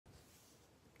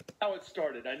how it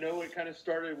started. I know it kind of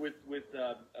started with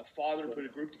a father put a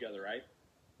group together, right?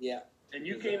 Yeah. And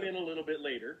you came in a little bit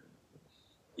later.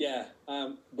 Yeah,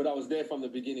 but I was there from the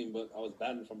beginning, but I was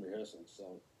banned from rehearsal,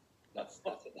 so that's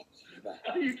bad.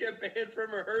 You get banned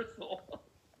from rehearsal.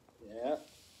 Yeah,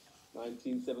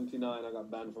 1979, I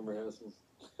got banned from rehearsals.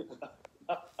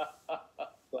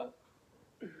 But,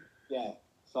 yeah,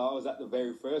 so I was at the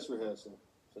very first rehearsal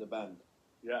for the band.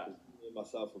 Yeah. Me and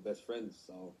myself were best friends,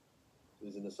 so it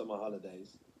was in the summer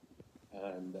holidays,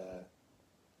 and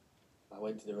I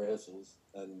went to the rehearsals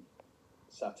and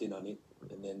sat in on it,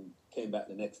 and then came back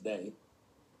the next day,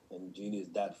 and Junior's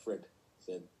dad, Fred,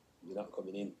 said, "You're not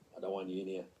coming in. I don't want you in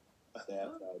here. Stay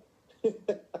outside."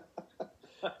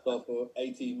 So for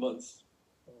 18 months,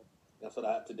 that's what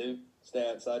I had to do, stay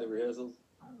outside of rehearsals.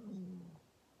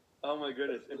 Oh, my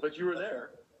goodness. But you were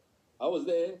there. I was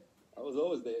there. I was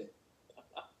always there.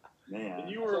 Man.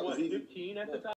 And you were, what, 15 at the time?